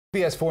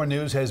CBS 4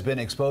 News has been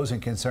exposing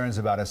concerns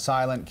about a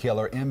silent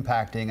killer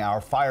impacting our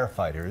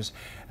firefighters,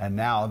 and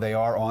now they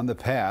are on the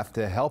path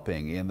to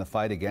helping in the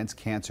fight against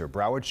cancer.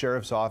 Broward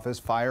Sheriff's Office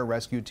Fire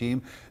Rescue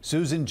Team,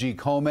 Susan G.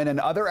 Komen, and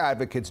other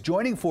advocates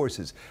joining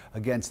forces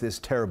against this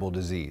terrible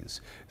disease.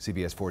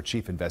 CBS 4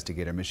 Chief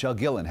Investigator Michelle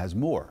Gillen has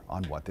more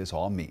on what this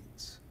all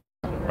means.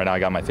 Right now I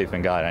got my faith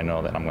in God. I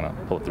know that I'm going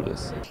to pull through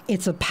this.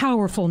 It's a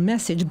powerful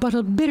message, but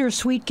a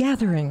bittersweet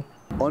gathering.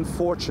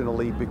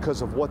 Unfortunately,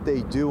 because of what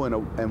they do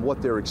and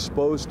what they're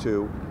exposed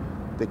to,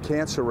 the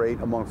cancer rate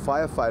among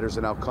firefighters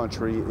in our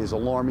country is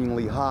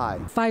alarmingly high.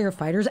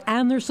 Firefighters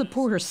and their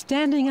supporters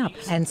standing up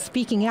and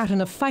speaking out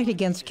in a fight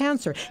against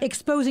cancer,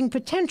 exposing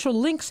potential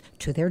links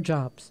to their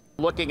jobs.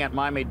 Looking at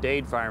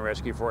Miami-Dade Fire and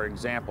Rescue, for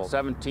example,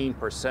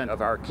 17%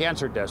 of our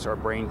cancer deaths are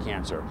brain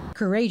cancer.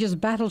 Courageous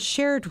battles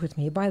shared with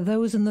me by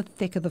those in the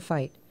thick of the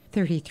fight.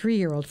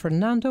 33-year-old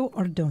Fernando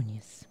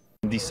Ordóñez.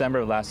 In December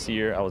of last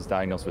year, I was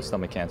diagnosed with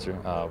stomach cancer,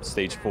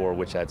 stage 4,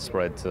 which had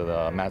spread to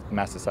the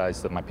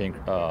metastasized to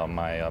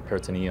my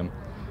peritoneum.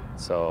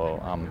 So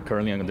I'm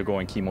currently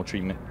undergoing chemo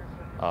treatment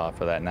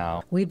for that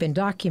now. We've been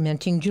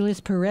documenting Julius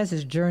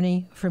Perez's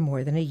journey for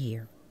more than a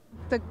year.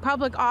 The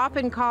public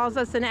often calls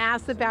us and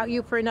asks about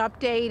you for an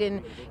update,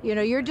 and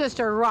you're just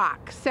a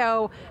rock.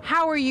 So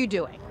how are you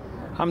doing?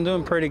 I'm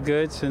doing pretty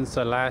good. Since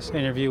the last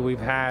interview we've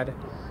had,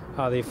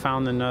 they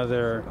found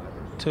another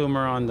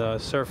tumor on the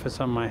surface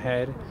of my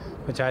head,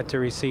 which I had to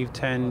receive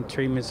 10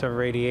 treatments of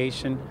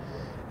radiation,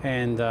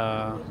 and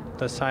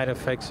the side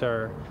effects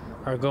are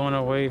going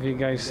away. If you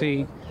guys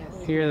see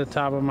here at the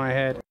top of my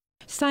head.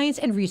 Science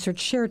and research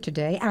shared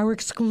today, our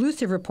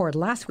exclusive report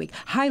last week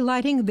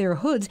highlighting their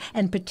hoods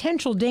and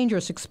potential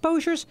dangerous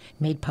exposures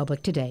made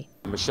public today.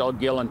 Michelle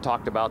Gillen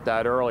talked about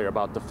that earlier,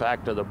 about the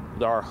fact of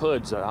our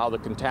hoods, how the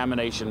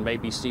contamination may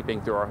be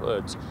seeping through our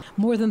hoods.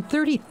 More than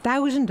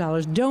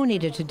 $30,000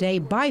 donated today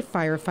by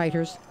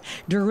firefighters,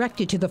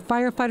 directed to the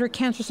Firefighter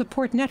Cancer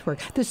Support Network,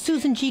 the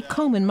Susan G.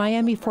 Komen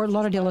Miami-Fort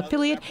Lauderdale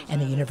affiliate,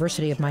 and the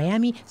University of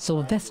Miami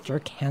Sylvester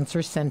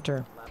Cancer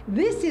Center.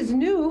 This is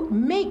new,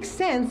 makes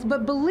sense,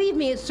 but believe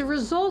me, it's the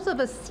result of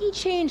a sea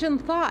change in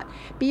thought.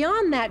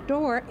 Beyond that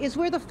door is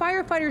where the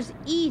firefighters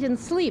eat and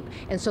sleep,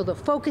 and so the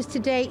focus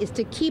today is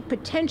to keep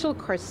potential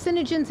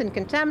carcinogens and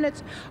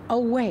contaminants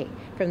away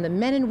from the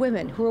men and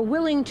women who are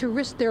willing to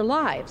risk their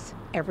lives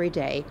every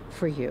day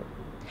for you.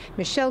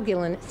 Michelle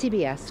Gillen,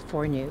 CBS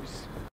 4 News.